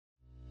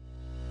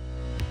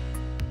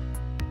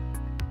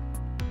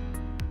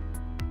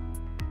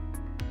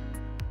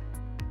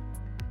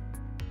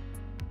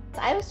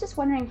I was just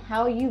wondering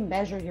how you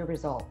measure your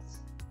results.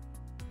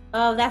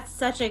 Oh, that's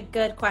such a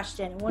good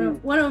question. One Mm.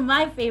 of one of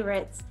my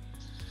favorites.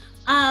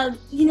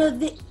 You know,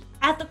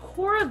 at the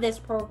core of this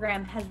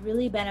program has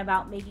really been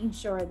about making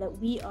sure that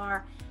we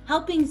are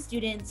helping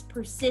students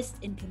persist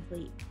and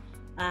complete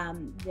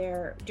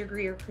their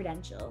degree or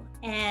credential.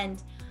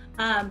 And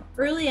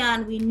early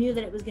on, we knew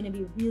that it was going to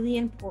be really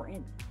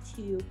important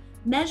to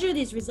measure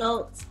these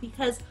results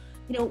because,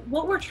 you know,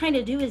 what we're trying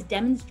to do is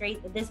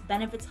demonstrate that this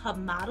benefits hub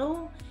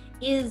model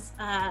is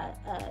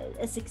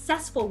a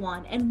successful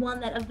one, and one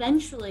that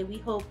eventually we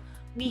hope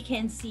we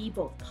can see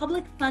both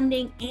public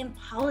funding and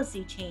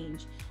policy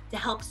change to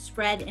help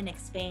spread and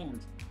expand.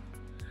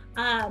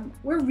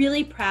 We're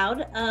really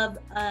proud of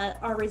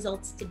our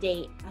results to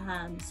date.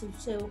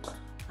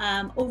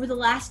 Over the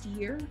last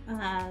year,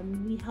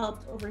 we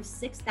helped over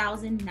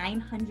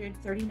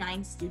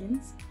 6,939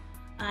 students.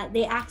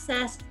 They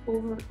accessed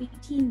over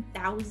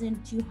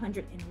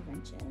 18,200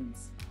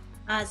 interventions.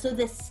 So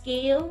the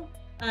scale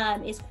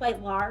is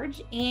quite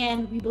large,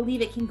 and we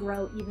believe it can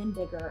grow even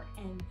bigger.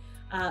 And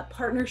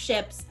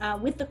partnerships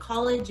with the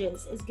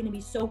colleges is going to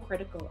be so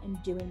critical in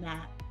doing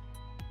that.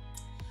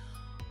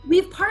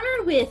 We've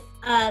partnered with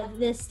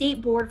the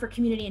State Board for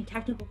Community and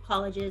Technical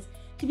Colleges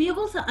to be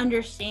able to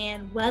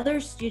understand whether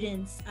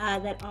students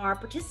that are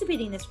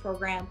participating in this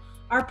program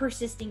are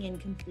persisting and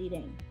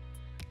completing.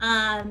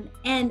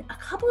 And a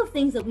couple of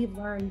things that we've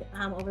learned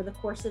over the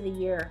course of the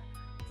year.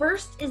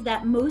 First is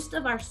that most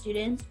of our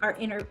students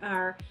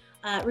are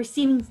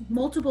receiving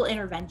multiple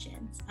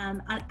interventions.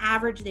 On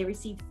average, they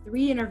receive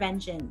 3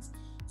 interventions.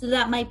 So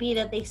that might be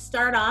that they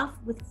start off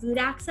with food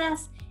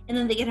access, and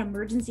then they get an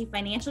emergency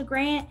financial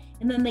grant,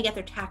 and then they get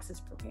their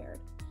taxes prepared.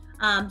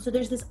 So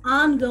there's this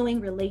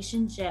ongoing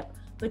relationship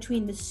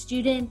between the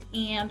student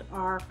and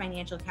our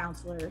financial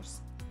counselors.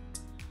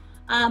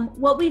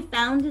 What we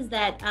found is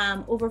that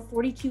over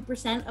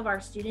 42% of our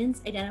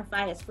students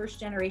identify as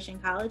first-generation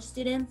college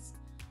students,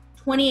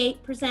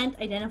 28%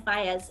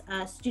 identify as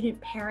student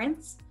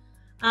parents,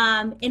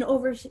 and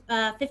over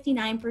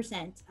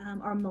 59%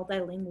 are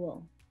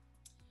multilingual.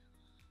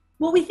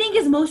 What we think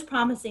is most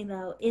promising,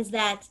 though, is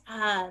that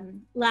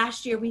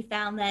last year we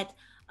found that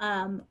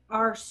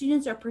our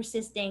students are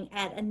persisting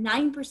at a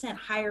 9%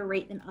 higher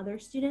rate than other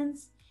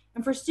students.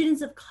 And for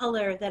students of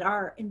color that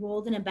are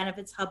enrolled in a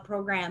Benefits Hub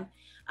program,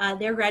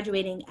 they're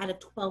graduating at a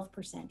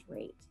 12%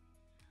 rate.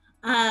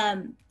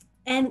 And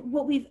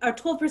what are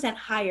 12%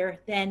 higher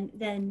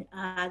than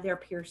their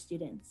peer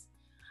students.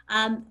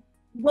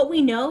 What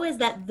we know is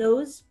that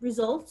those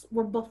results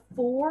were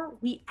before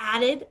we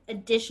added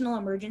additional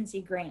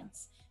emergency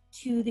grants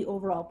to the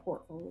overall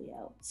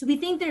portfolio. So we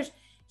think there's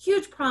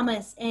huge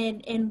promise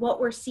in what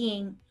we're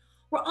seeing.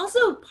 We're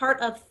also part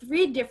of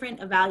 3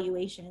 different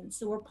evaluations.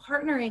 So we're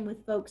partnering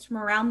with folks from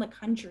around the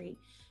country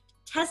to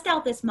test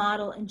out this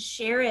model and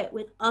share it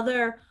with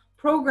other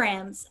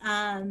programs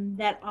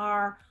that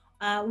are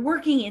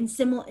working on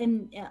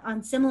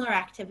similar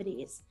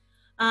activities.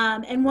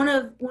 And one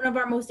of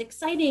our most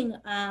exciting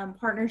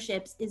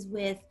partnerships is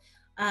with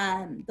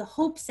the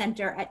Hope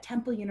Center at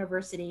Temple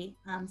University.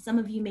 Some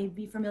of you may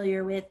be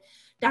familiar with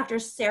Dr.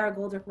 Sarah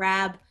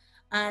Goldrick-Rab.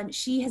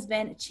 She has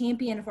been a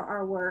champion for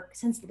our work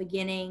since the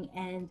beginning,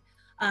 and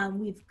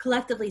we've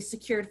collectively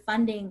secured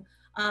funding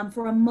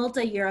for a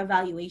multi-year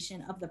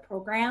evaluation of the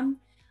program.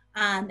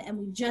 And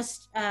we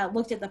just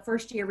looked at the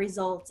first year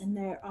results, and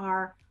they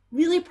are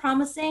really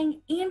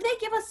promising, and they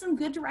give us some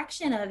good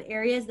direction of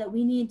areas that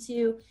we need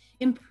to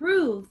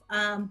improve,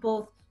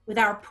 both with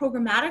our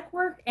programmatic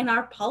work and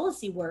our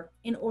policy work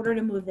in order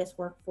to move this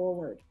work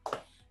forward.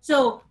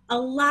 So a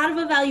lot of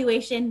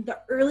evaluation, the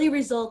early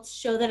results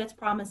show that it's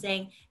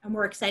promising, and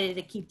we're excited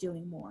to keep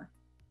doing more.